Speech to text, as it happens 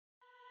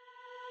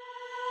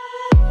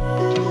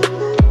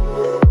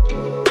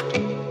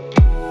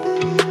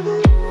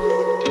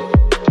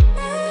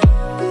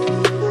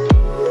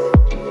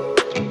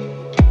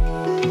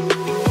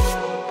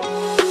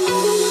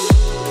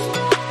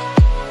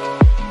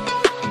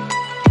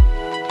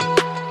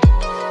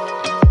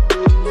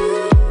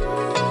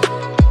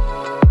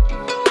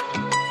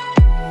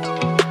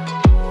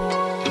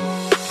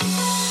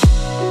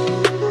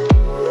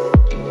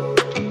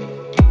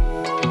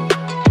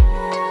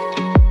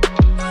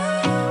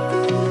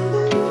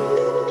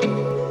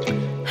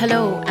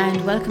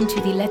welcome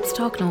to the Let's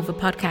Talk Nova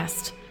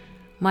podcast.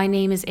 My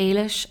name is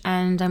Ailish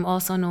and I'm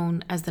also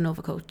known as the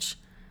Nova Coach.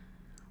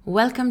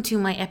 Welcome to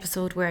my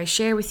episode where I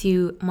share with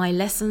you my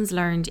lessons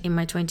learned in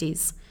my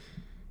 20s.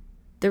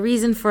 The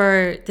reason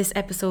for this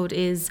episode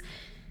is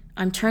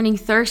I'm turning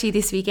 30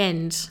 this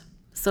weekend.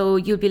 So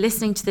you'll be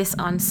listening to this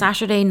on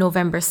Saturday,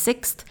 November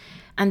 6th,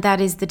 and that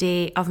is the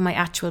day of my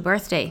actual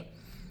birthday.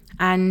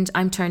 And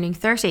I'm turning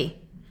 30.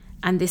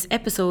 And this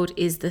episode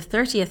is the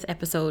 30th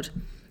episode.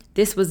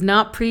 This was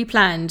not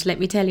pre-planned, let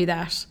me tell you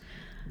that.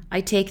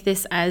 I take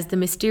this as the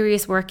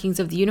mysterious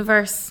workings of the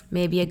universe,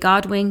 maybe a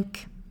God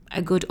wink,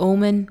 a good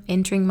omen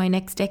entering my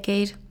next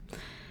decade.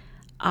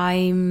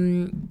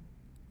 I'm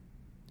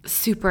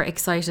super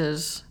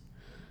excited.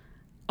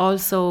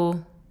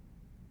 Also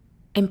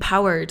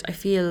empowered. I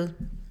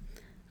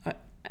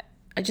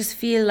just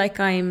feel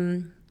like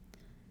I'm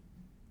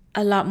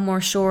a lot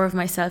more sure of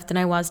myself than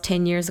I was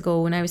 10 years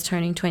ago when I was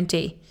turning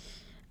 20.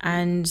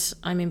 And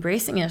I'm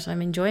embracing it.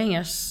 I'm enjoying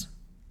it.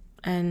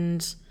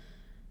 And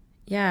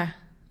yeah,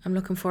 I'm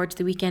looking forward to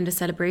the weekend of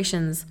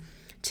celebrations.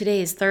 Today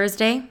is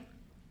Thursday.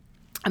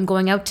 I'm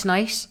going out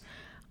tonight.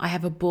 I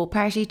have a boat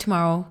party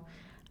tomorrow.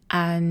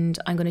 And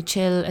I'm going to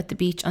chill at the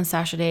beach on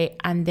Saturday.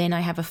 And then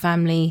I have a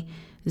family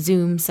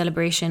Zoom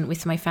celebration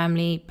with my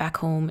family back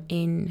home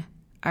in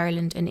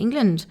Ireland and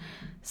England.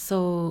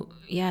 So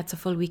yeah, it's a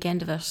full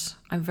weekend of it.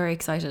 I'm very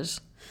excited.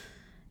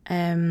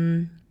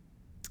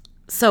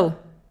 So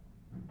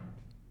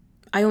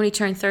I only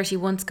turned 30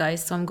 once,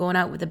 guys, so I'm going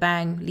out with a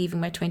bang, leaving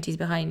my 20s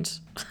behind.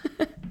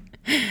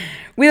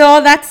 With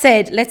all that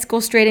said, let's go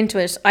straight into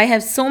it. I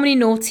have so many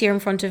notes here in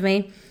front of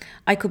me.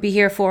 I could be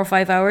here 4 or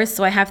 5 hours,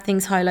 so I have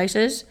things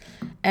highlighted.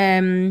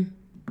 And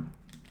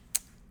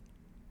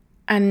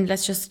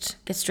let's just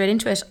get straight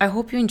into it. I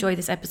hope you enjoy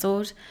this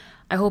episode.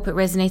 I hope it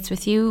resonates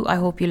with you. I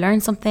hope you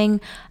learn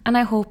something. And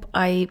I hope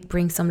I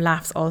bring some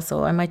laughs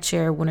also. I might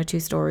share 1 or 2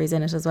 stories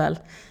in it as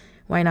well.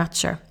 Why not?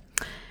 Sure.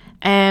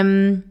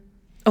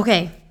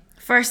 Okay,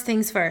 first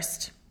things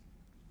first.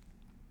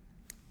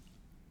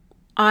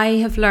 I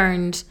have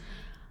learned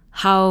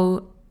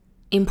how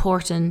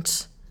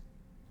important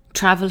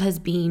travel has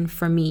been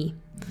for me.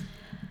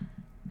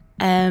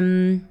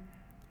 I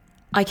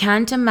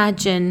can't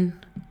imagine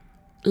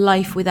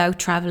life without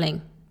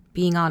traveling,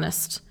 being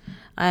honest.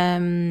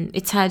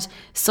 It's had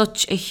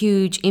such a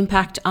huge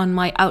impact on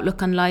my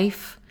outlook on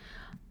life,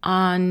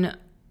 on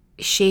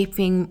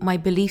shaping my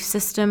belief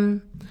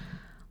system,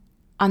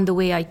 on the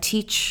way I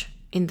teach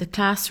in the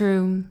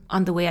classroom,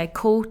 on the way I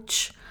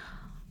coach,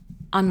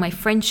 on my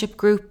friendship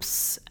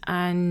groups,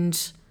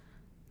 and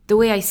the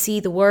way I see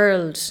the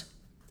world.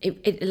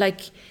 It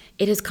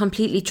has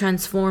completely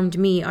transformed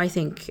me, I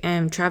think,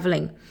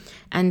 traveling.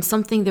 And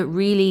something that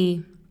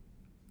really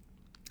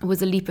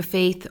was a leap of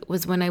faith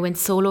was when I went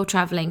solo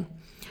traveling.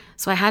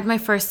 So I had my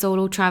first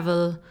solo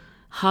travel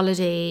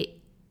holiday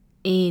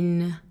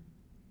in,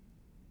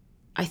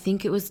 I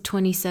think it was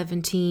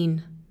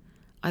 2017.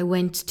 I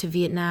went to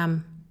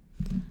Vietnam.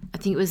 I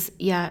think it was,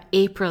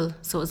 April.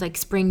 So it was like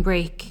spring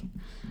break,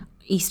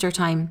 Easter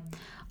time.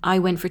 I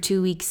went for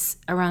 2 weeks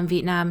around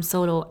Vietnam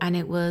solo, and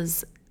it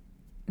was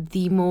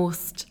the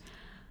most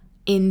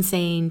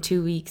insane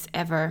 2 weeks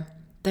ever.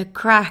 The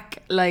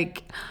crack,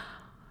 like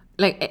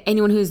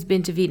anyone who's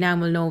been to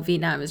Vietnam will know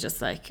Vietnam is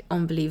just like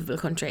unbelievable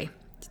country.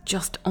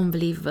 Just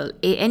unbelievable.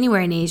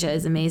 Anywhere in Asia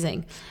is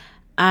amazing.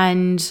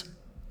 And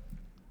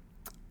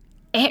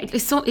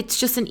so it's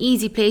just an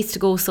easy place to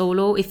go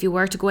solo. If you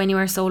were to go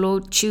anywhere solo,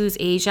 choose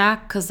Asia,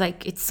 because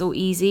like it's so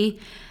easy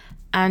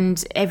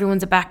and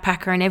everyone's a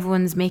backpacker and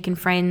everyone's making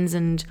friends,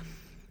 and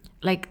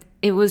like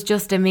it was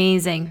just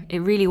amazing. It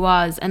really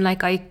was. And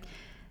like I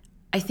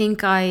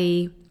think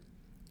I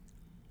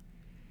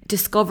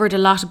discovered a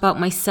lot about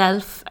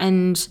myself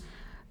and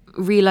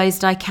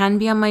realized I can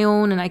be on my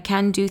own and I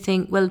can do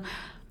things. Well,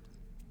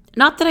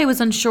 not that I was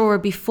unsure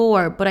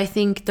before, but I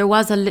think there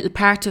was a little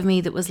part of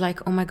me that was like,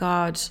 oh my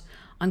God,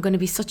 I'm going to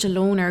be such a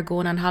loner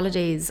going on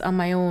holidays on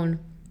my own.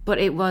 But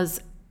it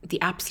was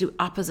the absolute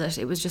opposite.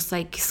 It was just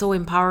like so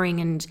empowering,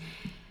 and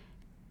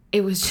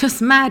it was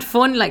just mad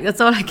fun. Like, that's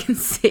all I can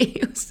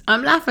say.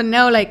 I'm laughing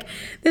now. Like,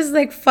 this is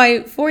like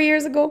 4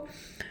 years ago.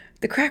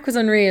 The crack was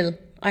unreal.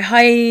 I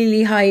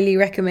highly, highly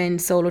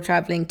recommend solo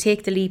traveling.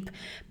 Take the leap,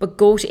 but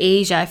go to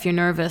Asia if you're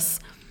nervous.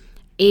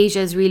 Asia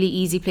is a really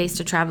easy place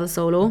to travel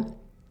solo.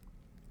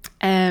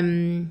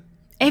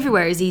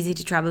 Everywhere is easy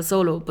to travel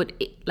solo, but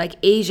like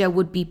Asia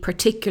would be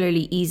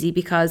particularly easy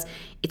because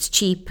it's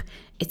cheap,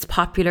 it's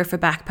popular for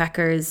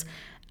backpackers,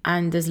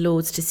 and there's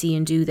loads to see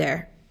and do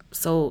there.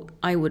 So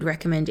I would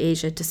recommend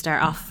Asia to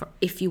start off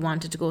if you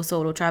wanted to go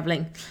solo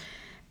traveling.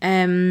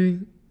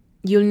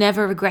 You'll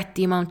never regret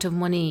the amount of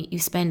money you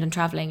spend on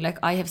traveling. Like,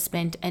 I have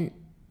spent an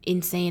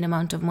insane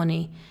amount of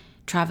money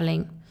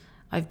traveling.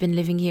 I've been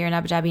living here in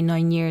Abu Dhabi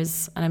 9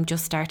 years and I'm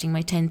just starting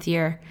my 10th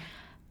year.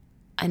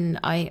 And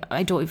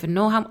I don't even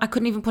know I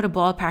couldn't even put a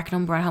ballpark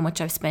number on how much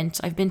I've spent.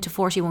 I've been to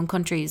 41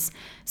 countries.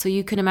 So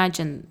you can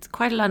imagine it's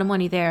quite a lot of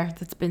money there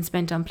that's been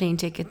spent on plane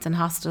tickets and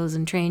hostels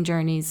and train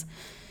journeys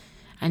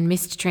and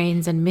missed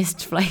trains and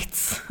missed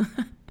flights.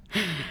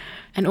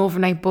 and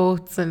overnight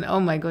boats and oh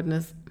my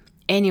goodness.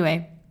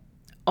 Anyway,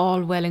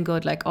 all well and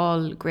good, like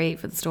all great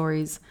for the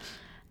stories.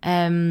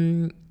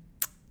 But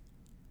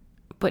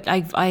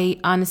I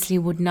honestly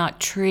would not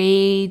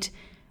trade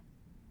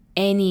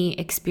any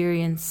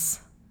experience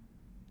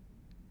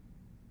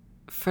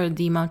for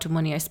the amount of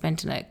money I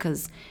spent on it,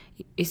 because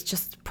it's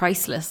just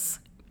priceless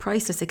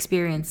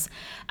experience.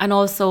 And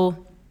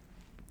also,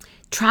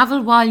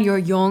 travel while you're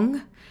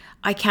young.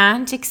 I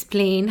can't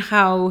explain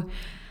how,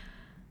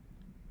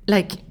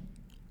 like,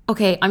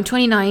 okay, I'm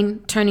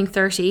 29, turning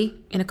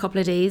 30 in a couple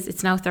of days.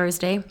 It's now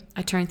Thursday.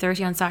 I turn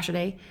 30 on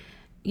Saturday.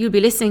 You'll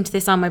be listening to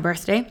this on my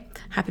birthday.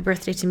 Happy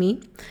birthday to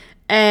me.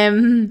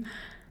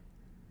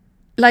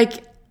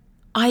 Like,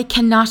 I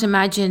cannot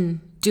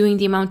imagine doing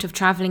the amount of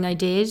traveling I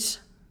did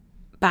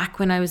back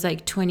when I was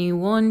like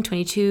 21,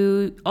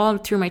 22, all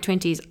through my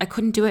 20s. I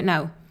couldn't do it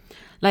now.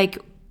 Like,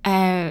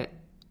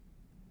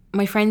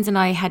 my friends and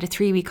I had a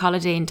 3-week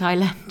holiday in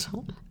Thailand.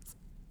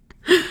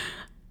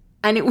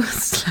 And it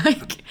was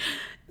like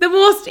the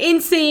most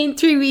insane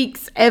 3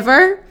 weeks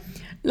ever.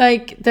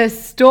 Like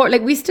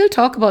we still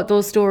talk about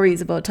those stories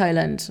about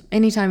Thailand.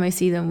 Anytime I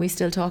see them, we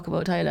still talk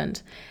about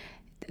Thailand.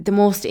 The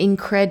most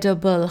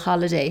incredible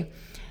holiday.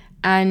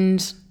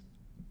 And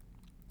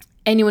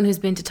anyone who's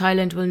been to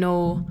Thailand will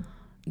know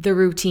the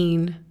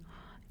routine.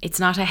 It's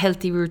not a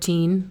healthy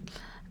routine.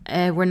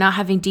 We're not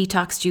having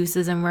detox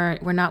juices, and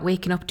we're not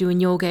waking up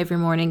doing yoga every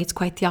morning. It's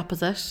quite the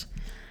opposite.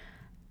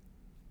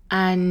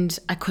 And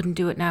I couldn't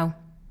do it now.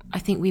 I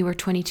think we were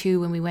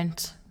 22 when we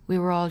went. We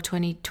were all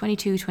 22,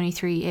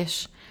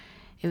 23-ish.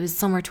 It was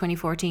summer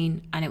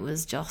 2014, and it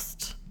was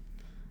just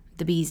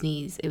the bee's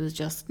knees. It was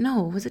just,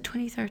 no, was it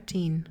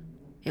 2013?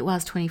 It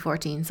was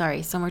 2014,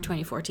 sorry, summer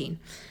 2014.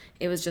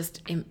 It was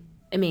just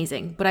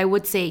amazing. But I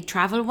would say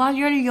travel while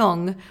you're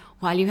young,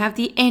 while you have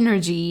the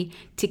energy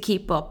to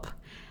keep up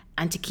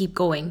and to keep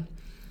going.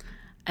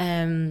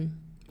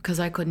 Because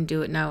I couldn't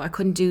do it now. I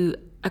couldn't do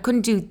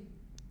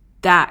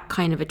that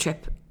kind of a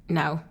trip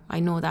now. I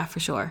know that for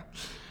sure.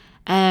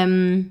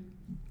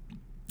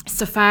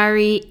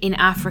 Safari in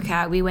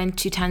Africa. We went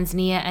to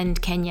Tanzania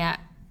and Kenya.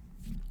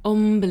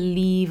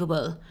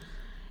 Unbelievable.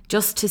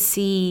 Just to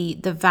see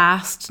the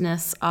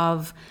vastness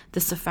of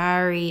the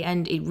safari,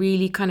 and it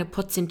really kind of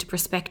puts into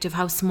perspective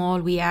how small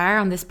we are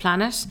on this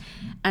planet.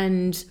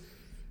 And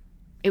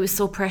it was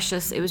so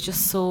precious. It was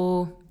just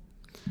so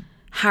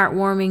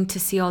heartwarming to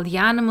see all the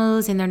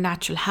animals in their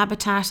natural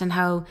habitat and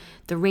how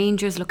the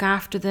rangers look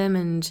after them,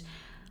 and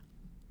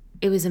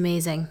it was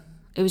amazing.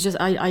 It was just,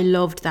 I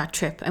loved that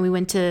trip. And we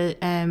went to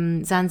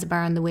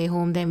Zanzibar on the way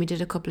home. Then we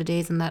did a couple of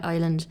days on that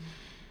island.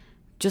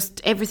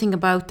 Just everything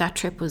about that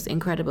trip was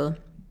incredible.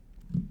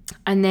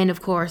 And then,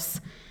 of course,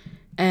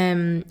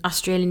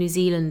 Australia, New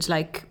Zealand.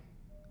 Like,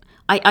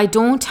 I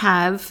don't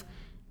have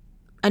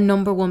a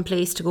number one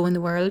place to go in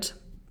the world,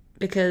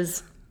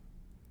 because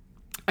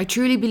I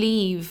truly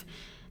believe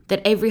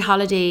that every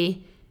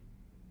holiday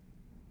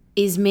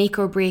is make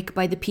or break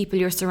by the people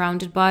you're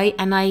surrounded by.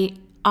 And I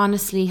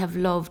honestly have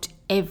loved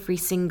every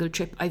single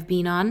trip I've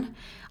been on.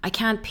 I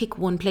can't pick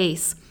one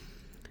place,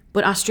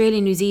 but Australia,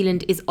 New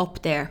Zealand is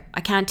up there.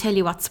 I can't tell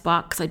you what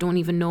spot, because I don't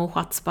even know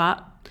what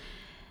spot.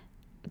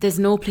 There's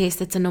no place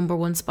that's a number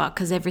one spot,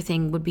 because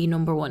everything would be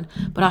number one.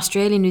 But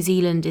Australia, New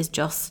Zealand is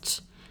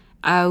just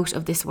out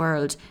of this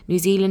world. New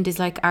Zealand is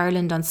like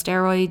Ireland on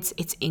steroids.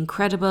 It's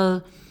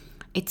incredible.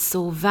 It's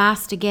so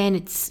vast again.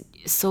 It's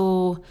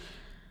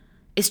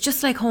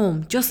just like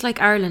home, just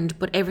like Ireland,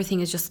 but everything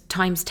is just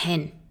times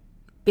 10.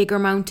 Bigger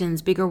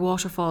mountains, bigger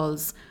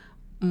waterfalls,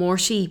 more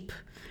sheep.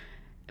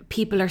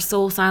 People are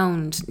so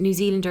sound. New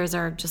Zealanders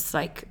are just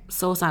like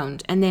so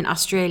sound. And then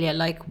Australia,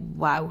 like,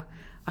 wow.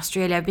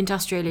 Australia, I've been to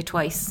Australia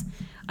twice.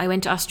 I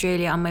went to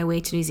Australia on my way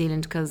to New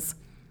Zealand because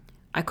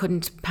I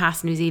couldn't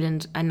pass New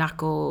Zealand and not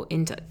call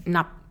into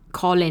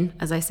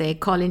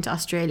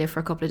Australia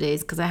for a couple of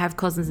days, because I have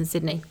cousins in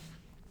Sydney.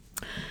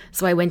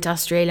 So I went to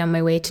Australia on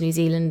my way to New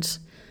Zealand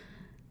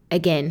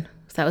again.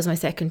 So that was my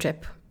second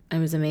trip, and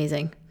it was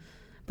amazing.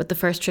 But the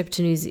first trip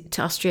to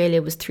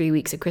Australia was 3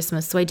 weeks at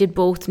Christmas. So I did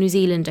both New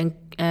Zealand and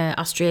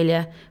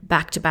Australia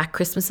back-to-back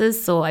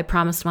Christmases. So I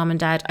promised Mum and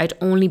Dad I'd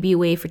only be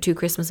away for 2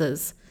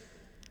 Christmases.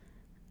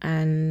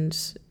 And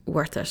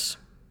worth it.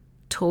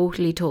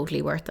 Totally,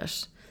 totally worth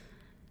it.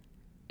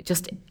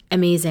 Just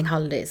amazing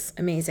holidays.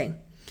 Amazing.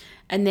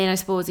 And then I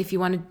suppose if you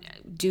want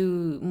to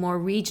do more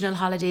regional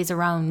holidays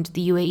around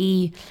the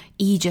UAE,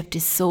 Egypt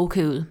is so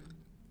cool.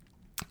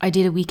 I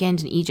did a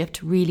weekend in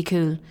Egypt, really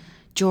cool.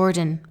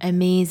 Jordan,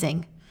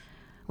 amazing.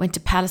 Went to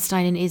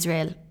Palestine and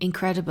Israel,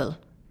 incredible.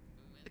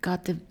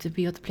 God, the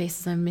be other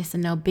places I'm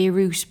missing now.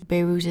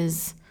 Beirut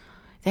is,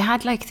 they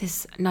had like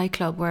this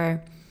nightclub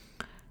where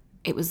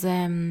it was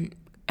a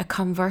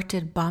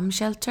converted bomb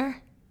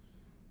shelter.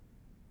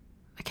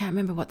 I can't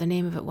remember what the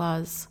name of it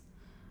was,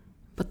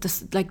 but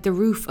the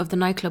roof of the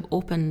nightclub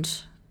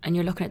opened and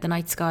you're looking at the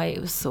night sky.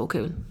 It was so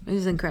cool. It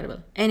was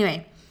incredible.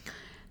 Anyway,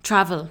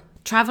 travel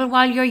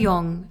while you're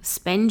young.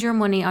 Spend your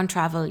money on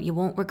travel. You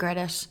won't regret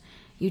it.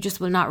 You just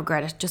will not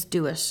regret it. Just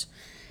do it.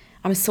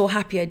 I'm so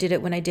happy I did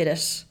it when I did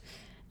it.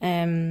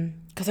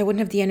 because I wouldn't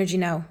have the energy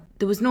now.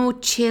 There was no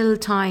chill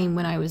time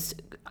when I was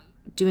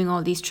doing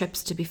all these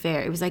trips, to be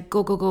fair. It was like,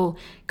 go, go, go,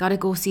 gotta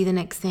go see the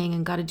next thing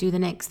and gotta do the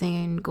next thing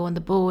and go on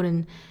the boat.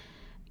 And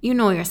you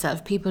know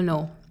yourself, people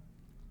know.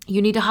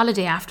 You need a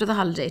holiday after the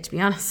holiday, to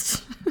be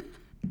honest.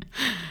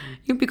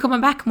 You'll be coming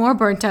back more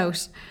burnt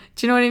out.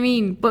 Do you know what I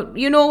mean? But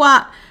you know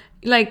what?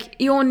 Like,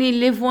 you only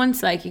live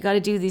once. Like, you got to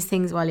do these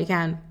things while you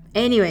can.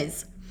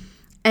 Anyways,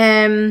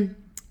 another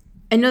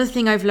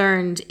thing I've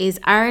learned is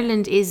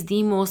Ireland is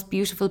the most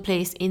beautiful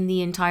place in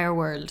the entire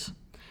world.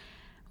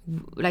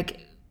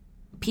 Like,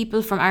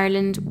 people from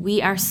Ireland,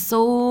 we are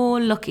so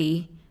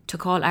lucky to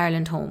call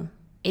Ireland home.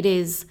 It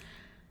is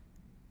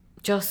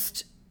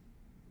just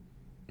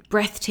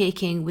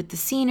breathtaking with the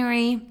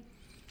scenery.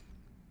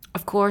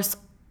 Of course,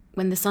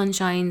 when the sun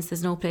shines,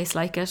 there's no place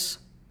like it.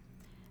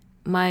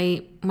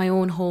 My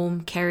own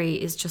home, Kerry,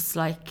 is just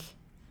like,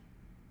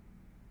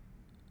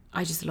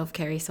 I just love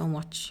Kerry so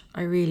much.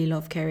 I really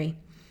love Kerry.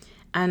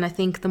 And I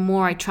think the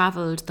more I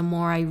travelled, the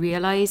more I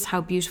realised how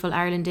beautiful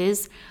Ireland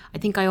is. I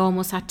think I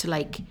almost had to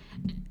like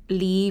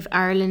leave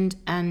Ireland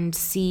and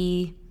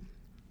see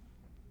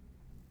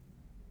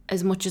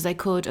as much as I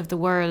could of the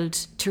world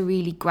to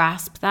really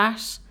grasp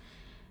that.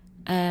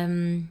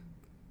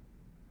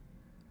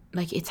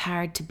 Like, it's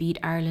hard to beat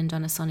Ireland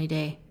on a sunny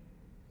day.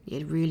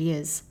 It really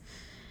is.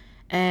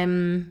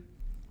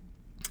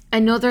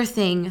 Another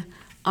thing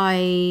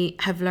I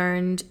have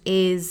learned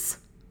is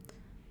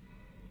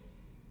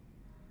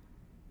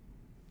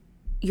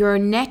your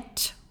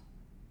net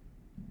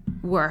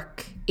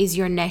work is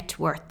your net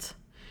worth.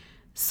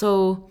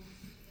 So,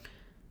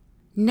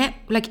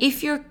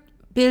 if you're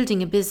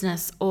building a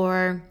business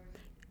or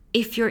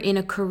if you're in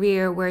a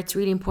career where it's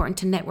really important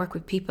to network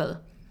with people,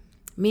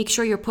 make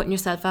sure you're putting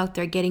yourself out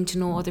there, getting to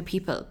know other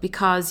people,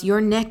 because your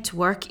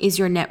network is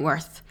your net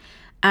worth.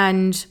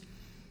 And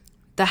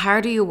the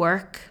harder you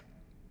work,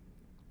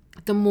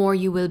 the more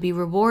you will be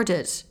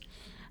rewarded.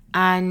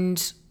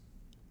 And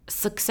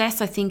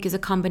success, I think, is a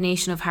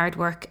combination of hard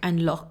work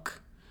and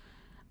luck.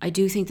 I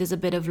do think there's a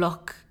bit of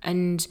luck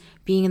and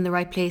being in the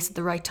right place at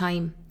the right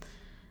time.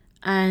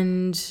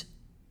 And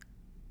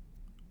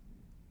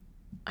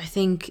I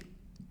think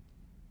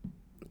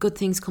good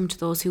things come to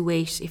those who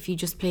wait. If you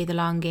just play the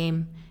long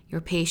game,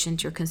 you're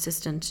patient, you're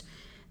consistent,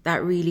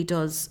 that really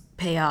does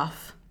pay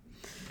off.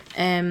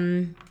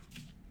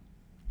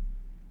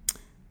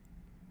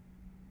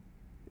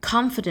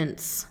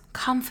 Confidence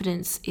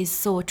is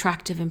so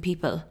attractive in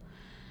people.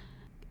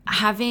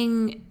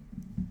 Having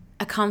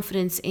a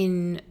confidence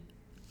in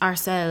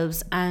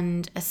ourselves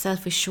and a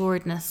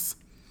self-assuredness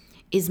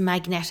is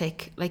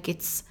magnetic. Like,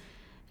 it's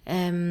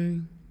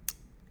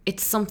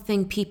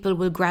something people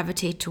will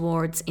gravitate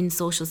towards in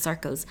social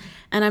circles.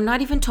 And I'm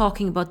not even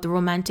talking about the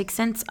romantic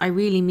sense. I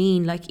really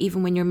mean, like,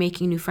 even when you're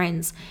making new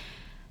friends,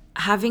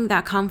 having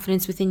that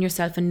confidence within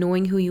yourself and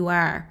knowing who you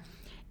are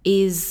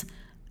is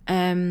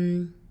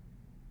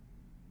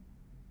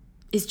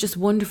just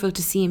wonderful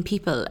to see in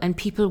people, and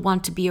people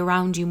want to be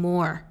around you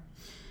more.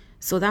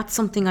 So that's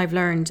something I've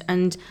learned.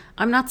 And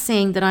I'm not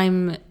saying that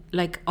I'm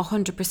like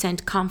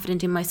 100%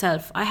 confident in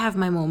myself. I have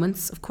my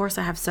moments. Of course,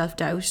 I have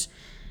self-doubt,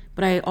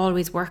 but I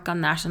always work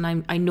on that, and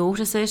I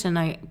notice it, and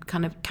I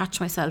kind of catch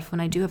myself when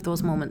I do have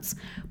those moments.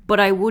 But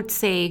I would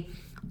say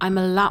I'm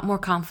a lot more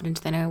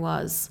confident than I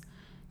was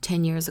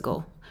 10 years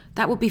ago.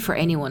 That would be for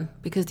anyone,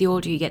 because the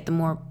older you get, the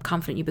more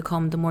confident you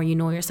become, the more you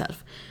know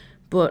yourself.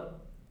 But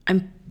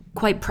I'm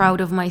quite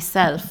proud of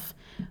myself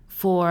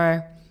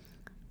for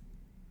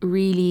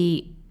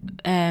really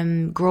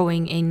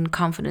growing in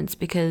confidence,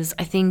 because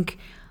I think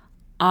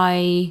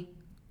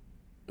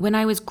when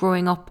I was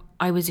growing up,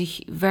 I was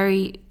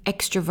very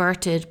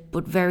extroverted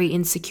but very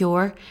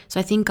insecure. So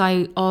I think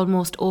I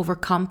almost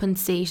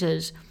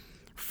overcompensated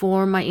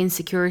for my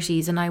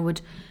insecurities, and I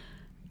would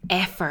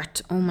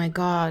oh my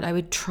God, I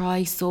would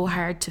try so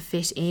hard to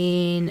fit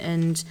in,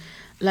 and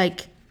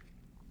like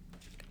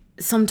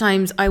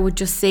sometimes I would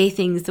just say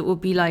things that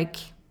would be like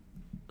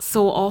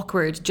so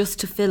awkward just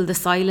to fill the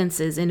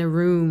silences in a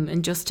room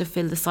and just to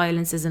fill the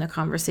silences in a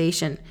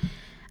conversation.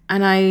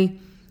 And I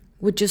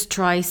would just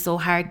try so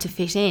hard to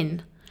fit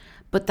in.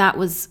 But that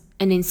was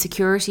an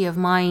insecurity of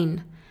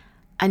mine.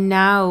 And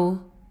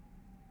now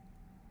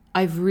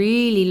I've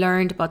really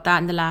learned about that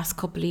in the last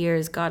couple of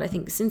years. God, I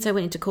think since I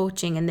went into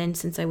coaching, and then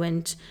since I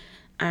went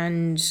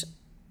and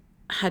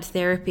had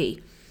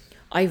therapy,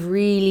 I've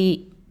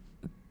really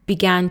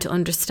began to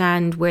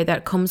understand where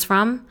that comes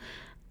from,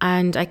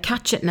 and I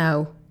catch it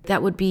now.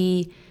 That would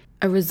be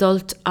a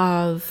result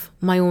of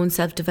my own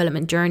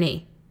self-development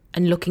journey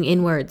and looking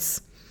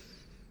inwards.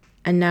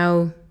 And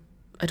now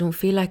I don't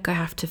feel like I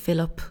have to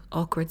fill up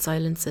awkward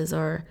silences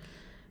or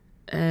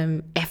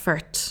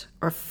effort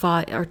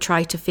or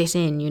try to fit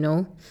in, you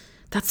know.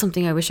 That's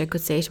something I wish I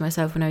could say to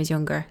myself when I was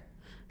younger.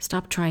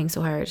 Stop trying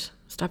so hard.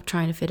 Stop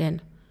trying to fit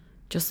in.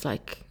 Just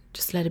let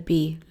it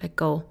be, let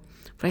go.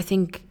 But I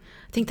think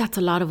that's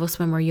a lot of us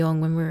when we're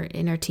young, when we're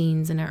in our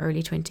teens and our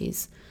early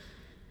 20s.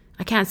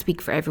 I can't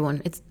speak for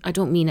everyone. I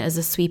don't mean it as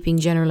a sweeping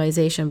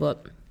generalization,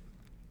 but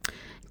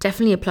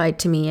Definitely applied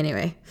to me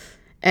anyway.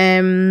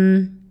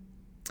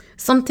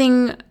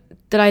 Something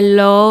that I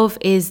love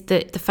is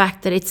the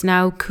fact that it's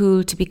now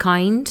cool to be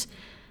kind,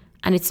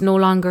 and it's no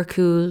longer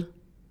cool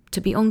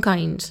to be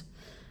unkind.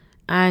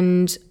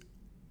 And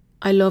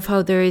I love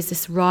how there is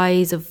this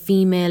rise of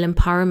female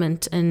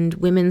empowerment and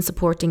women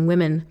supporting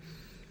women.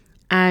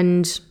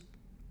 And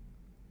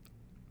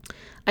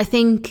I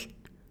think,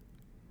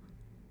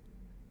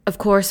 of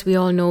course, we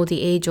all know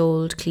the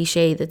age-old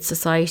cliche that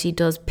society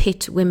does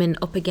pit women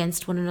up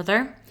against one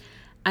another.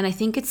 And I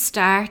think it's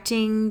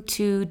starting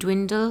to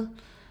dwindle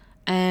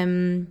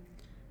very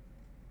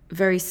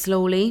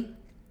slowly.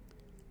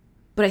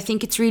 But I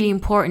think it's really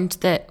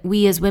important that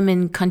we as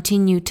women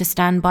continue to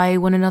stand by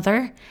one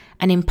another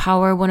and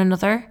empower one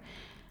another,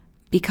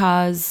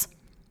 because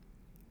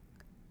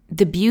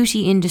the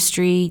beauty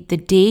industry, the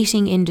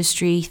dating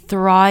industry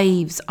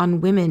thrives on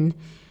women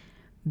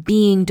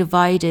being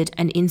divided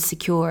and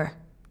insecure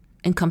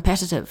and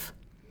competitive.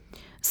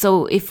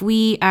 So if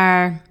we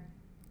are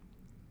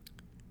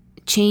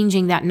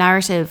changing that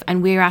narrative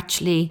and we're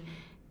actually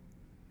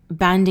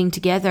banding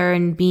together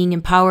and being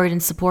empowered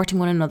and supporting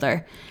one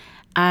another,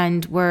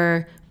 and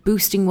we're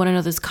boosting one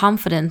another's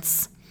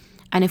confidence,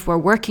 and if we're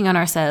working on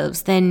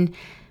ourselves, then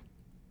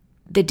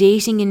the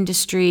dating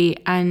industry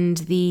and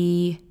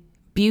the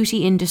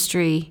beauty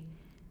industry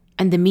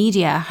and the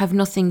media have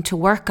nothing to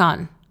work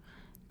on.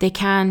 They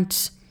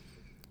can't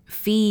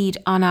feed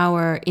on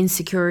our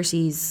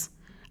insecurities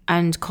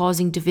and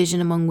causing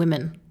division among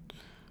women.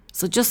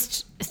 So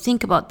just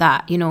think about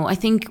that. I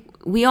think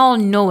we all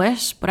know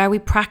it, but are we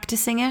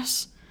practicing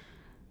it?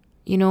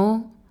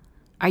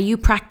 Are you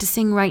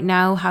practicing right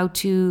now how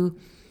to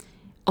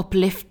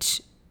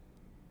uplift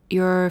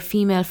your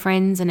female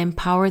friends and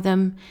empower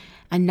them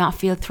and not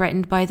feel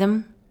threatened by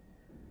them?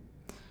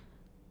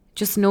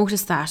 Just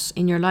notice that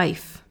in your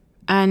life.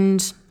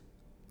 And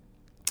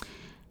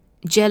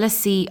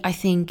jealousy, I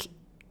think,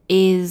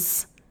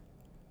 is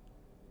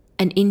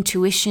an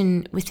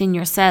intuition within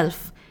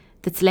yourself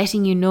that's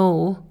letting you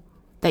know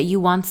that you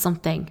want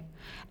something.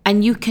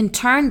 And you can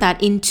turn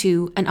that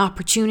into an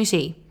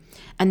opportunity.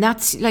 And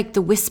that's like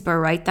the whisper,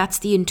 right? That's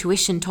the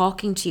intuition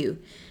talking to you.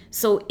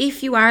 So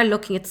if you are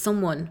looking at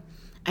someone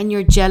and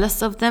you're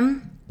jealous of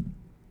them,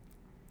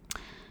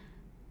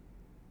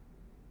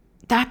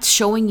 that's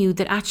showing you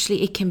that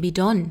actually it can be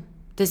done.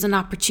 There's an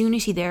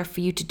opportunity there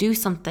for you to do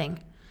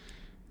something.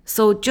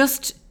 So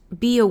just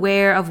be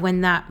aware of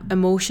when that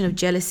emotion of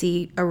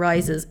jealousy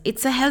arises.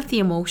 It's a healthy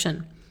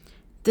emotion.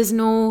 There's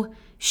no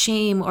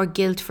shame or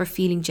guilt for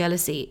feeling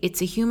jealousy.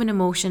 It's a human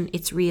emotion.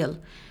 It's real.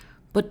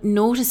 But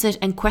notice it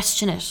and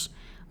question it.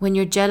 When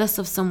you're jealous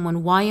of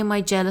someone, why am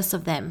I jealous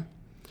of them?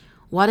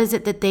 What is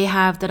it that they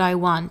have that I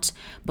want?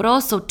 But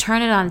also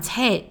turn it on its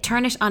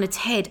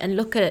head and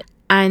look at it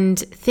and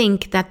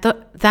think that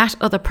that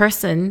other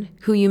person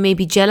who you may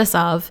be jealous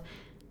of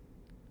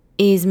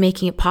is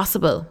making it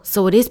possible.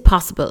 So it is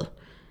possible,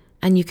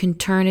 and you can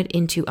turn it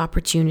into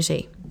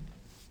opportunity.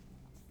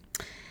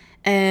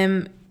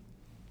 The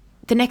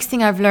next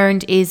thing I've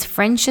learned is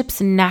friendships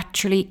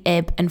naturally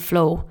ebb and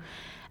flow.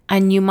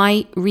 And you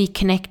might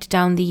reconnect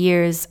down the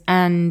years,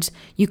 and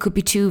you could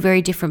be two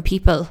very different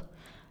people,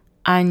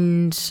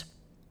 and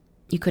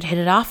you could hit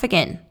it off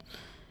again.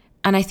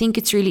 And I think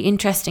it's really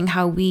interesting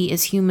how we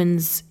as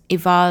humans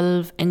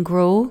evolve and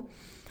grow.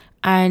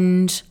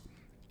 And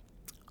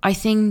I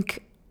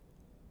think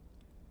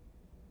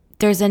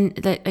there's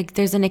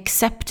an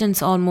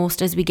acceptance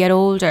almost as we get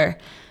older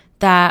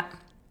that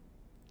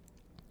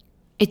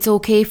it's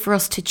okay for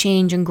us to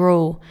change and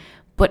grow,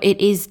 but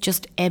it is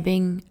just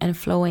ebbing and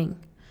flowing.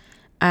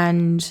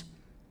 And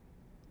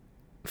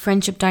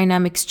friendship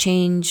dynamics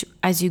change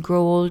as you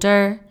grow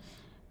older,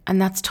 and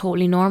that's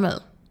totally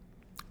normal.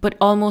 But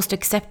almost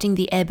accepting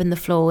the ebb and the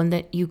flow, and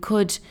that you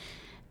could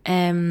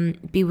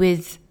be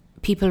with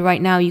people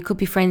right now, you could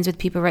be friends with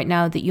people right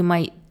now that you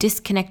might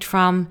disconnect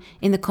from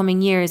in the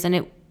coming years, and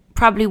it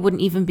probably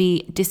wouldn't even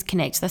be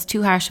disconnect. That's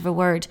too harsh of a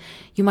word.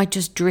 You might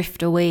just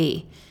drift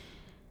away.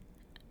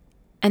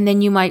 And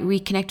then you might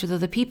reconnect with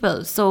other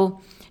people.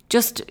 So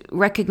just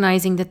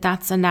recognizing that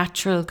that's a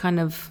natural kind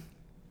of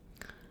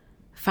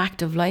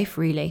fact of life,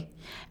 really.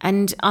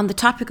 And on the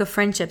topic of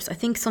friendships, I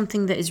think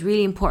something that is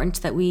really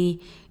important that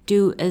we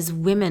do as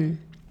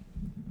women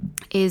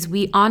is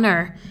we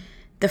honor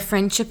the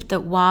friendship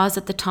that was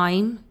at the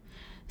time.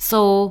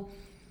 So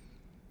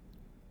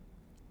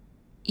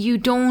you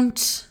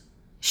don't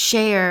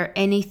share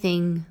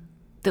anything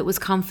that was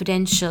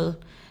confidential,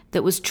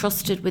 that was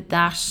trusted with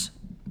that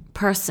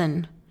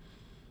person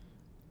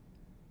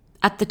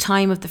at the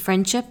time of the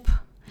friendship.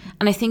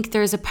 And I think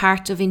there's a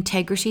part of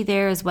integrity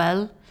there as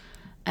well.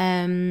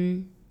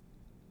 I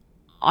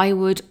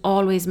would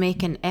always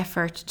make an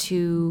effort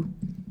to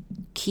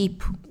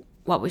keep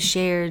what was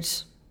shared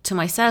to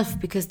myself,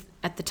 because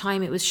at the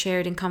time it was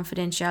shared in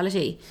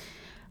confidentiality,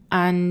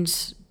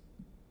 and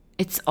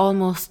it's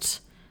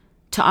almost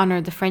to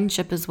honor the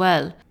friendship as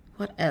well.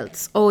 What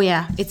else? Oh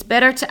yeah, it's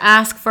better to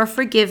ask for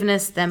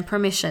forgiveness than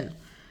permission.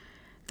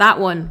 That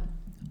one,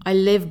 I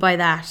live by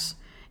that.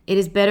 It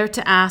is better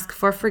to ask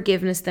for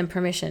forgiveness than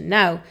permission.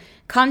 Now,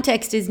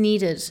 context is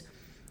needed.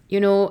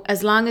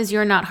 As long as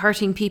you're not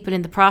hurting people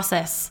in the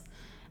process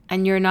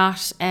and you're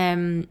not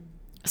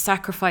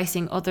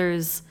sacrificing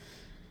others'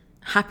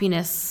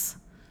 happiness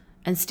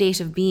and state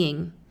of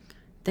being,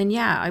 then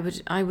yeah,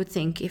 I would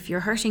think if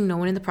you're hurting no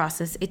one in the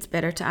process, it's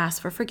better to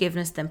ask for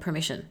forgiveness than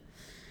permission.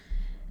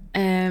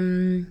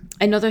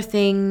 Another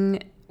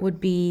thing would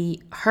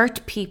be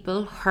hurt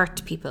people.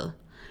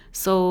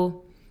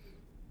 So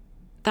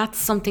that's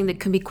something that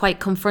can be quite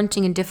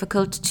confronting and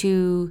difficult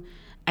to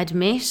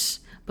admit,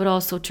 but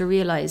also to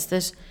realize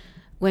that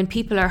when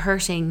people are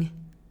hurting,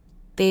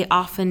 they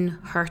often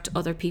hurt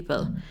other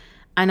people.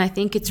 And I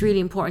think it's really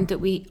important that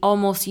we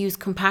almost use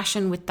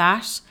compassion with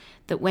that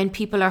when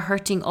people are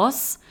hurting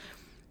us,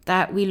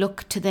 that we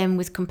look to them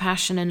with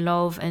compassion and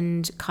love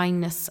and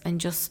kindness and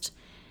just,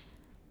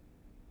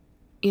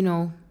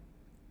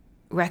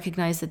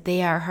 recognize that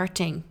they are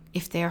hurting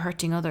if they are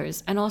hurting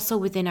others. And also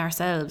within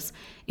ourselves,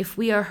 if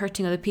we are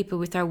hurting other people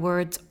with our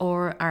words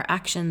or our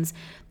actions,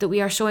 that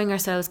we are showing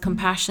ourselves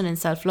compassion and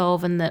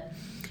self-love, and that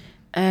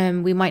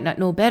we might not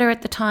know better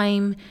at the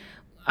time.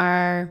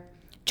 Our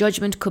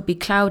judgment could be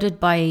clouded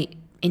by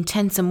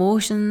intense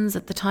emotions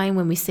at the time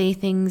when we say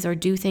things or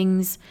do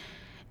things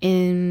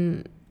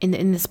in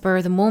the spur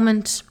of the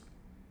moment.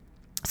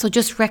 So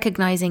just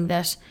recognizing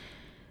that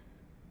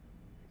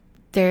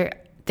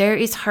there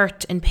is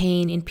hurt and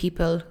pain in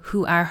people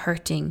who are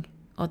hurting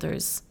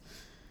others,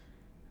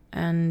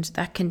 and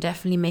that can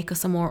definitely make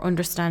us a more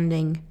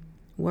understanding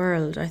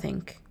world, I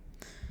think.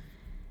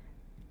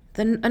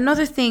 Then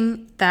another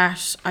thing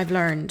that I've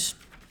learned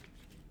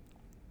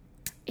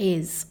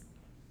is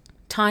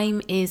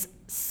time is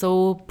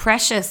so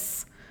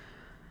precious.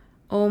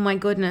 Oh my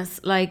goodness.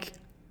 Like,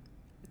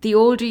 the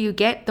older you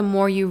get, the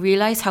more you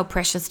realize how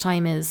precious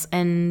time is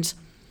and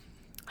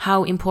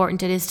how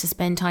important it is to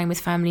spend time with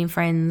family and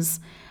friends,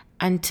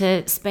 and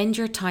to spend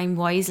your time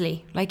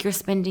wisely, like you're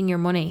spending your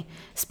money.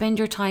 Spend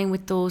your time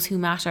with those who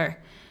matter,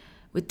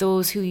 with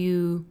those who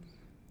you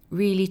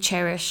really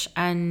cherish,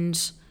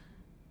 and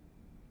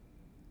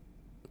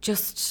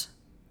just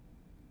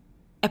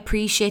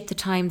appreciate the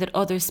time that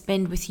others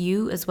spend with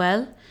you as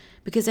well,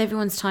 because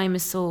everyone's time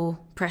is so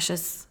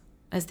precious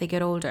as they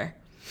get older.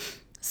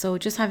 So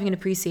just having an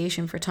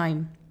appreciation for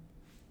time.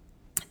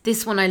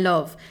 This one I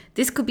love.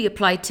 This could be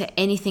applied to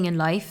anything in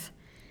life.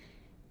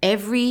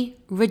 Every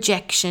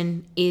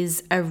rejection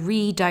is a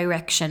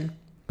redirection.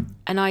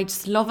 And I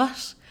just love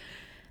it.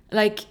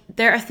 Like,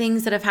 there are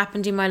things that have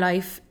happened in my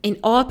life, in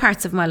all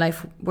parts of my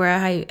life, where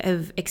I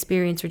have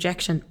experienced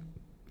rejection.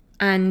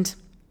 And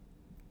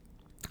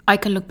I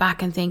can look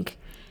back and think,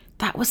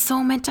 that was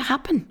so meant to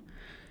happen.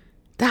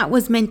 That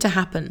was meant to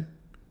happen.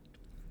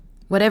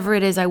 Whatever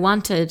it is I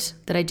wanted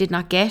that I did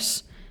not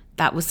get,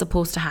 that was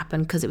supposed to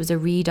happen because it was a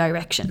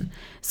redirection.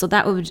 So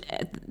that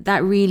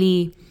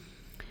really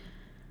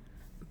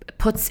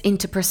puts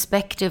into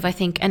perspective, I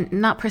think, and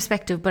not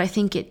perspective, but I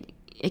think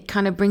it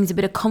kind of brings a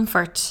bit of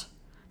comfort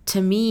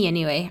to me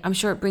anyway. I'm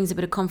sure it brings a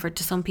bit of comfort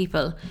to some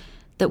people,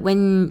 that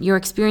when you're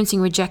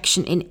experiencing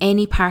rejection in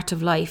any part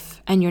of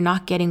life and you're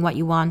not getting what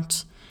you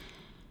want,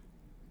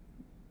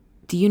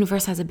 the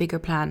universe has a bigger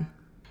plan,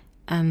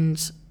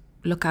 and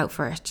look out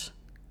for it,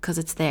 because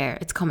it's there,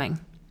 it's coming.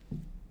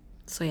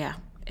 So yeah,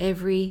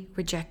 every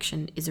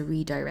rejection is a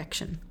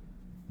redirection.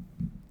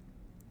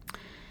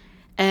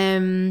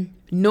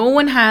 No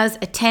one has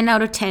a 10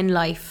 out of 10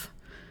 life.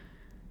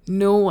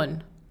 No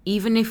one.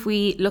 Even if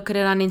we look at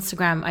it on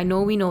Instagram, I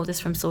know we know this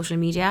from social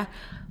media,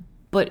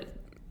 but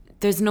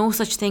there's no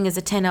such thing as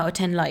a 10 out of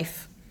 10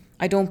 life.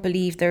 I don't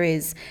believe there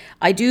is.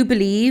 I do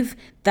believe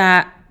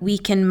that we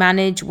can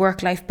manage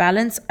work-life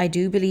balance. I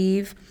do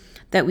believe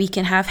that we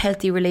can have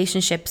healthy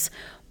relationships,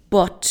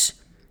 but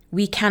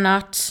we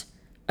cannot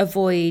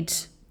avoid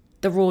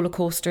the roller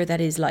coaster that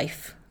is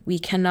life. We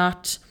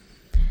cannot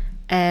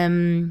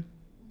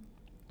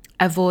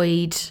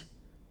avoid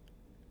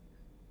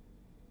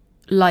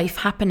life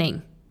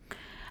happening.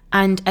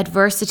 And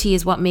adversity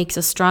is what makes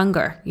us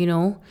stronger, you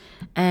know.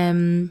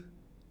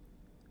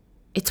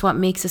 It's what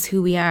makes us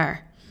who we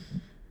are.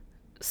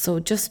 So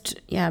just,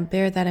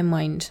 bear that in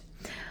mind.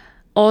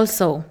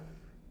 Also,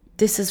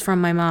 this is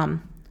from my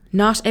mom.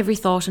 Not every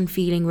thought and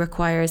feeling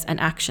requires an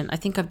action. I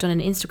think I've done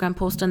an Instagram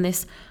post on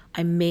this.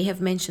 I may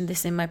have mentioned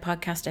this in my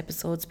podcast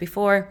episodes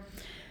before,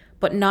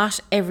 but not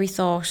every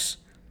thought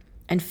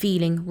and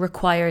feeling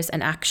requires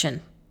an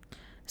action.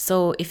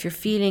 So if you're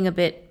feeling a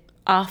bit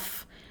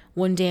off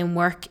one day in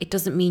work, it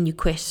doesn't mean you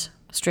quit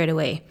straight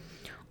away.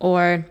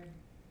 Or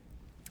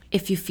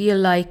if you feel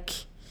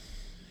like,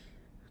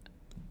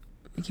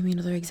 give me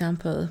another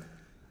example.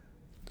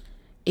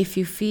 If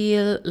you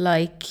feel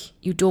like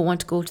you don't want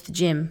to go to the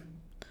gym,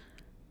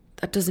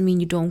 that doesn't mean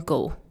you don't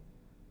go.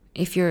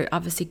 If you're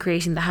obviously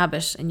creating the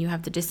habit and you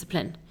have the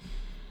discipline.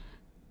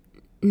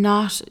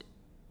 Not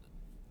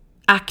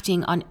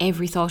acting on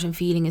every thought and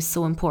feeling is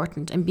so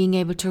important, and being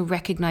able to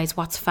recognize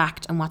what's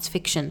fact and what's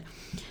fiction.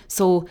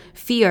 So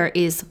fear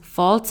is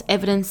false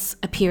evidence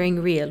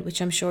appearing real,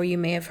 which I'm sure you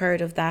may have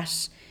heard of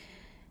that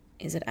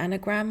is it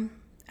anagram?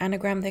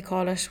 Anagram they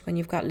call it when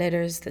you've got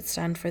letters that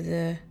stand for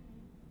the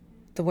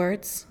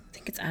words. I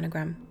think it's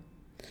anagram.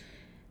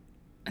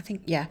 I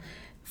think, yeah.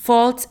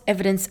 False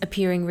evidence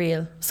appearing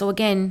real. So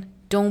again,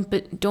 don't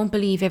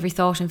believe every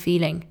thought and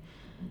feeling,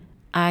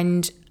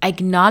 and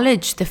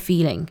acknowledge the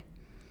feeling.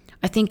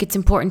 I think it's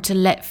important to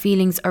let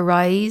feelings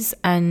arise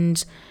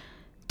and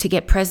to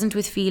get present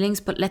with feelings,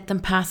 but let them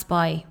pass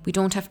by. We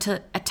don't have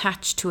to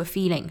attach to a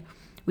feeling.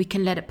 We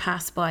can let it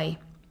pass by.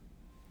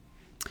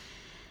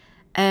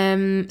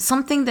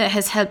 Something that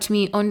has helped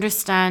me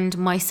understand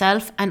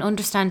myself and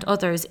understand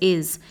others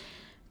is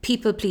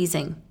people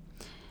pleasing.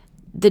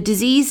 The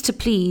disease to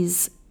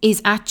please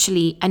is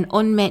actually an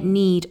unmet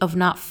need of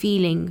not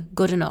feeling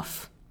good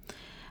enough.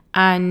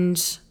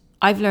 And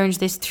I've learned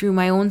this through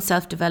my own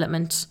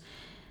self-development,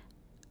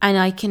 and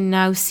I can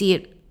now see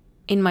it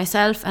in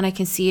myself and I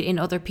can see it in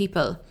other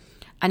people.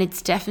 And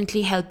it's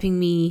definitely helping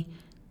me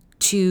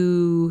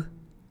to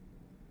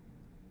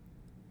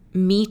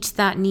meet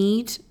that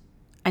need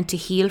and to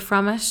heal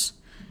from it,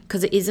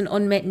 because it is an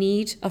unmet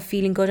need of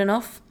feeling good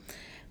enough.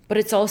 But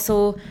it's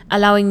also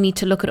allowing me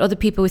to look at other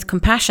people with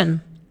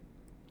compassion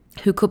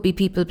who could be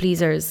people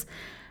pleasers,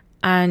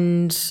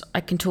 and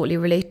I can totally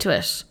relate to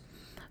it.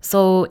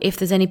 So if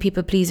there's any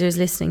people pleasers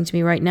listening to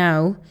me right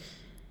now,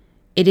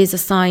 it is a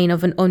sign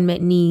of an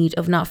unmet need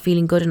of not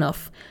feeling good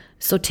enough.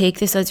 So take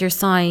this as your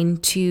sign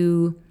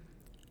to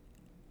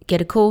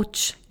get a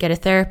coach, get a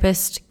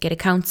therapist, get a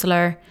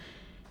counsellor,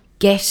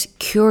 get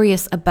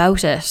curious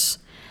about it,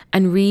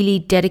 and really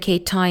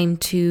dedicate time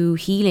to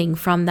healing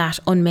from that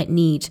unmet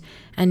need,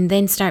 and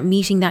then start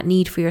meeting that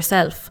need for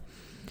yourself.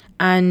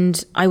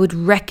 And I would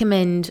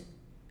recommend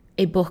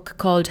a book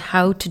called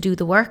How to Do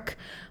the Work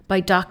by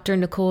Dr.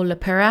 Nicole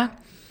LaPera.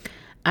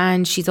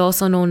 And she's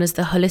also known as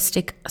the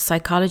Holistic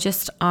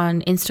Psychologist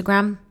on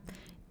Instagram.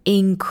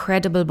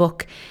 Incredible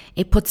book.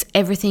 It puts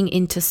everything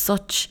into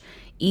such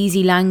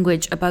easy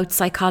language about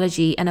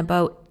psychology and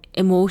about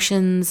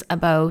emotions,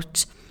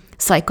 about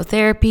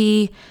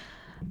psychotherapy,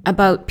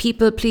 about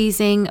people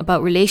pleasing,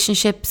 about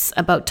relationships,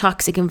 about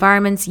toxic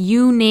environments.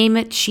 You name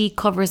it, she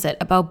covers it.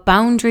 About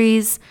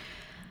boundaries.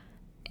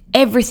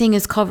 Everything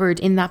is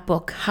covered in that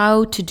book,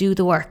 How to Do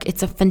the Work.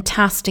 It's a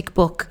fantastic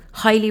book.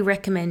 Highly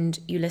recommend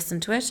you listen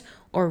to it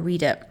or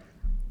read it.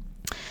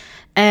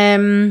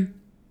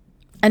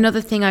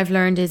 Another thing I've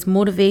learned is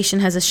motivation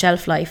has a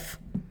shelf life.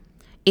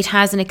 It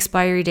has an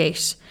expiry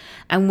date.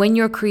 And when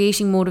you're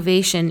creating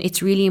motivation,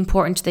 it's really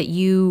important that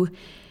you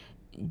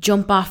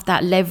jump off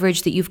that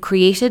leverage that you've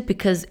created,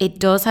 because it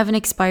does have an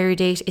expiry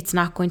date. It's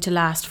not going to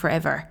last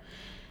forever.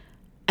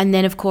 And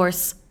then, of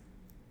course,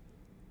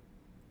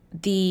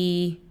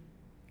 the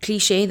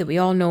cliche that we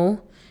all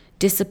know,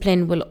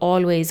 discipline will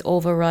always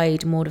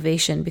override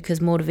motivation,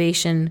 because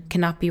motivation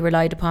cannot be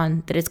relied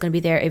upon that it's going to be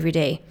there every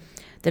day,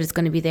 that it's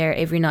going to be there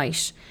every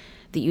night,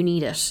 that you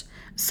need it.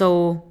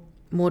 So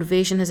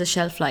motivation has a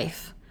shelf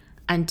life,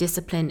 and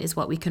discipline is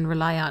what we can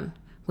rely on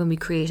when we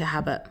create a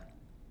habit.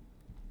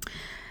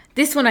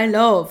 This one I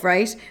love,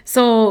 right?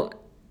 So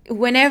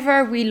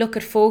whenever we look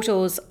at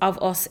photos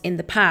of us in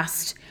the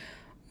past,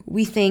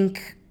 we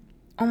think,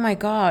 oh my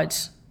God,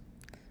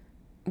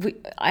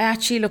 I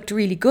actually looked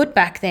really good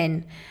back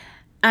then.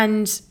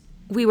 And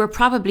we were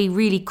probably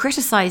really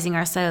criticizing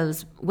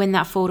ourselves when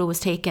that photo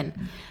was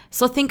taken.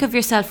 So think of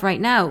yourself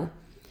right now.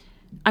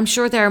 I'm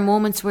sure there are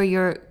moments where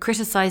you're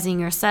criticizing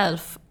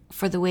yourself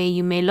for the way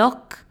you may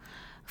look,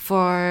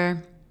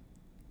 for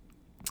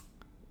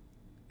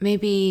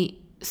maybe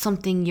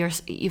something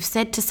you've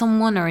said to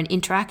someone or an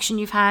interaction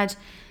you've had.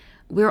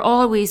 We're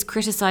always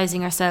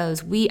criticizing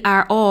ourselves. We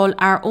are all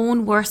our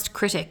own worst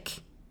critic.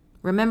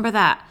 Remember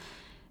that.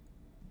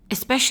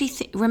 Especially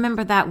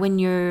remember that when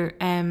you're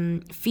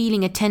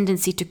feeling a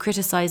tendency to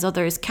criticize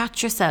others,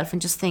 catch yourself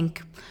and just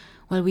think,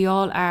 well, we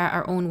all are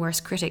our own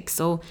worst critics.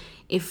 So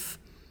if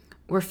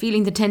we're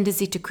feeling the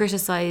tendency to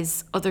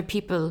criticize other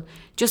people,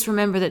 just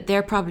remember that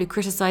they're probably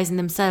criticizing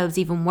themselves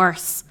even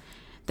worse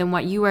than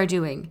what you are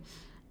doing.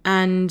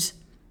 And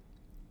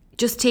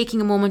just taking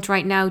a moment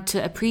right now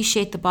to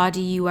appreciate the body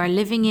you are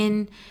living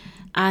in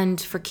and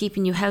for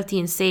keeping you healthy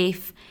and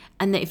safe.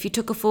 And that if you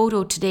took a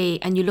photo today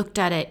and you looked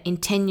at it in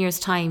 10 years'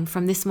 time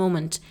from this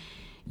moment,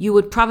 you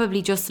would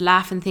probably just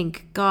laugh and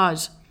think, God,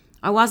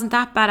 I wasn't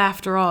that bad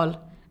after all.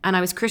 And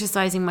I was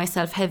criticizing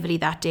myself heavily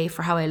that day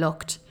for how I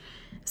looked.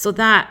 So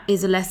that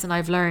is a lesson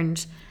I've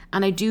learned.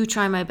 And I do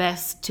try my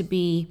best to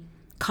be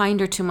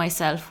kinder to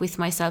myself with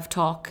my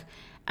self-talk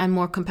and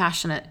more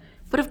compassionate.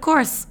 But of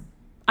course,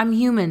 I'm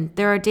human.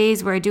 There are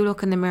days where I do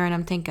look in the mirror and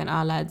I'm thinking,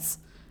 oh lads,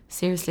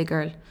 seriously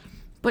girl.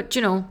 But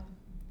you know,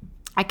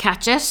 I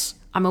catch it.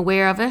 I'm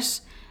aware of it,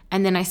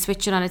 and then I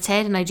switch it on its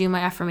head and I do my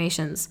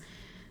affirmations.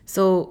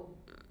 So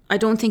I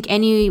don't think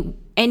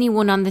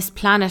anyone on this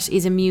planet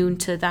is immune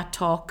to that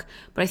talk,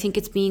 but I think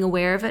it's being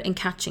aware of it and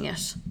catching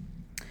it.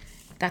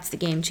 That's the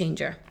game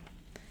changer.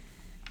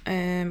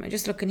 I'm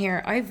just looking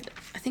here. I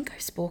think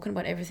I've spoken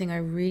about everything I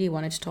really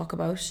wanted to talk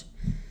about.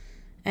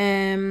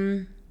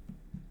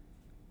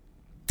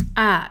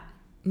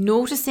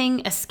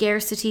 Noticing a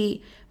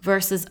scarcity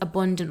versus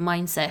abundant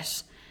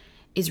mindset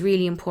is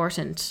really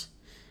important.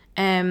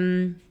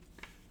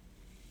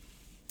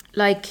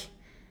 Like,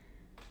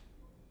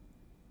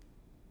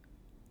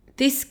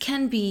 this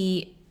can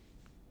be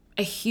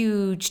a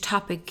huge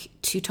topic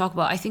to talk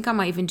about. I think I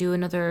might even do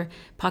another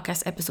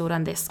podcast episode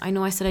on this. I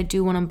know I said I'd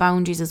do one on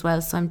boundaries as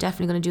well, so I'm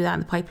definitely going to do that in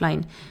the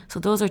pipeline. So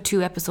those are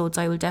 2 episodes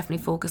I will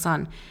definitely focus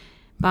on: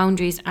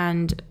 boundaries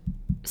and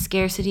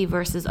scarcity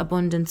versus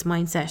abundance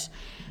mindset.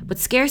 But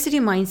scarcity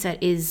mindset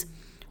is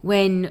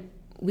when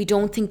we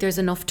don't think there's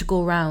enough to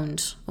go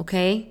around,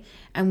 okay?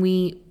 And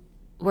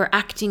we're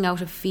acting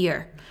out of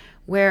fear.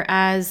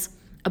 Whereas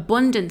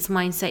abundance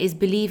mindset is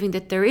believing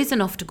that there is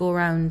enough to go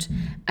around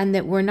and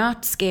that we're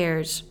not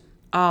scared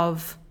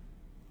of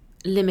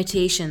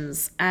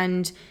limitations.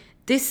 And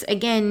this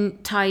again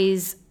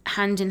ties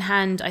hand in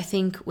hand, I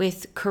think,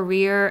 with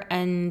career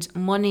and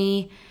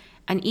money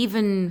and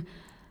even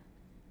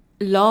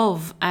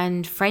love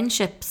and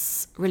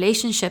friendships,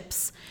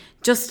 relationships.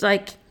 Just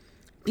like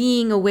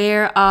being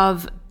aware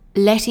of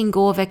letting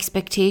go of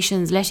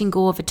expectations, letting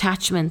go of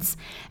attachments,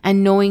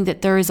 and knowing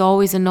that there is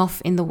always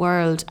enough in the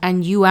world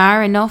and you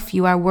are enough,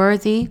 you are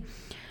worthy.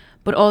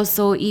 But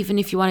also, even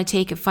if you want to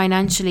take it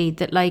financially,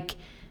 that like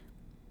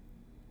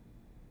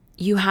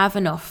you have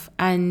enough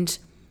and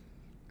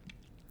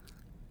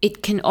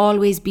it can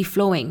always be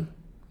flowing.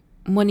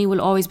 Money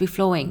will always be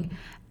flowing.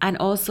 And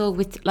also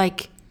with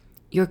like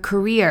your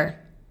career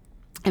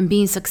and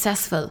being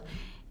successful,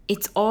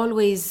 it's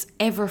always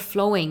ever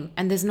flowing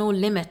and there's no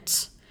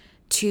limit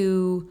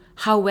to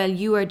how well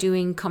you are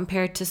doing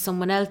compared to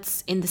someone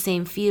else in the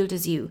same field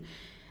as you.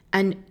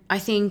 And I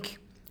think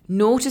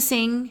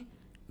noticing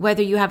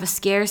whether you have a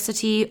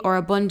scarcity or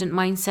abundant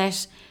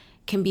mindset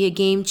can be a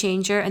game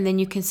changer, and then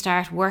you can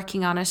start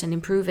working on it and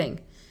improving.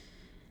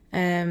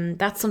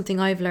 That's something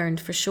I've learned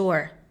for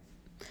sure.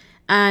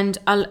 And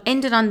I'll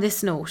end it on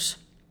this note.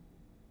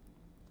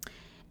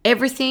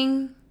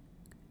 Everything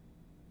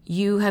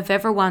you have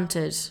ever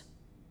wanted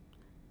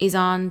is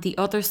on the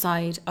other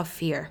side of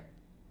fear.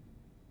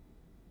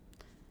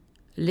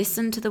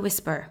 Listen to the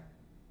whisper,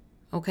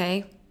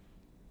 okay?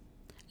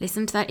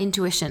 Listen to that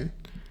intuition.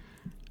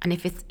 And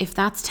if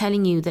that's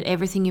telling you that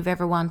everything you've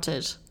ever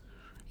wanted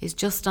is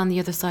just on the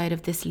other side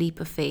of this leap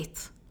of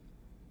faith,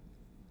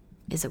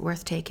 is it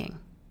worth taking?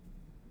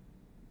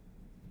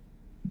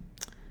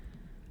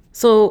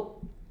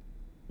 So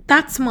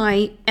that's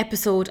my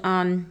episode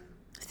on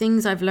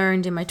things I've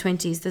learned in my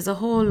 20s. There's a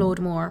whole load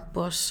more,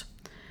 but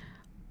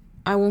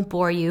I won't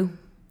bore you.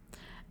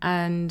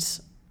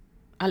 And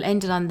I'll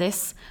end it on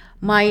this.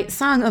 My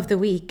song of the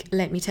week,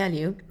 let me tell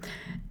you,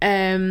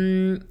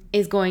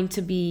 is going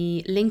to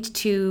be linked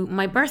to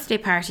my birthday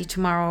party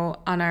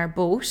tomorrow on our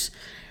boat.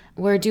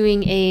 We're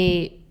doing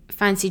a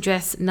fancy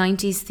dress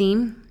 90s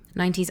theme,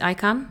 90s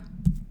icon.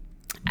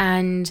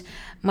 And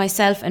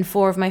myself and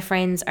 4 of my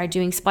friends are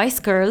doing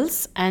Spice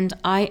Girls. And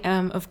I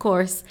am, of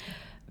course,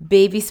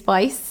 Baby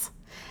Spice.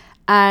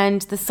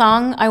 And the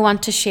song I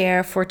want to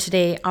share for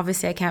today,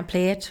 obviously I can't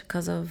play it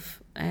because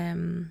of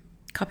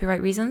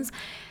copyright reasons.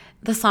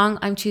 The song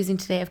I'm choosing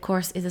today, of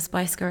course, is a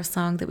Spice Girls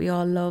song that we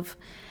all love,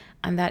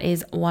 and that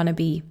is Wanna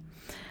Be.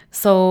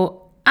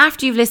 So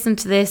after you've listened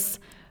to this,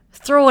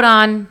 throw it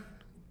on,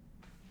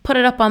 put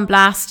it up on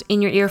blast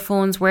in your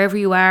earphones, wherever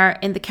you are,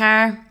 in the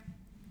car,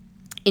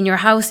 in your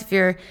house, if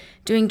you're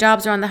doing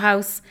jobs around the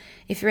house,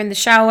 if you're in the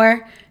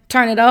shower,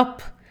 turn it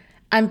up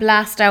and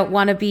blast out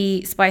Wanna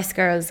Be Spice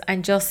Girls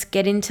and just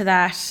get into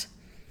that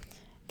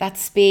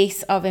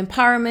space of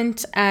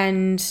empowerment.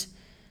 And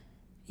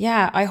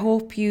yeah, I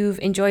hope you've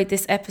enjoyed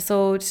this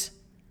episode.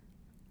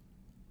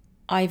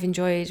 I've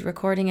enjoyed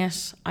recording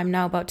it. I'm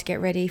now about to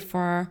get ready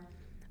for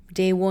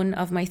day 1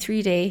 of my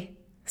 3-day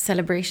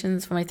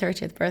celebrations for my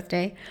 30th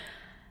birthday.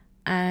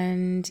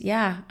 And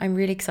yeah, I'm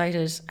really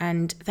excited.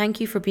 And thank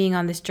you for being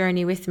on this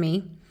journey with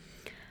me,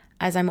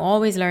 as I'm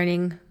always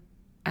learning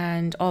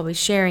and always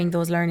sharing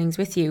those learnings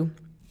with you.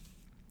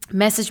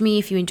 Message me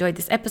if you enjoyed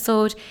this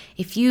episode,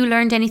 if you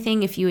learned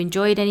anything, if you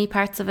enjoyed any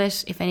parts of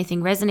it, if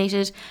anything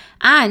resonated,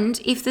 and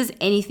if there's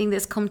anything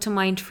that's come to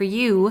mind for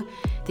you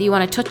that you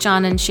want to touch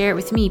on and share it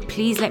with me,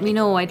 please let me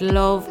know. I'd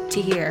love to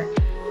hear.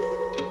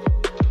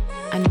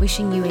 And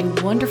wishing you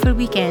a wonderful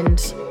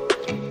weekend.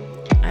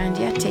 And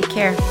yeah, take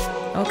care.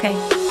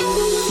 Okay.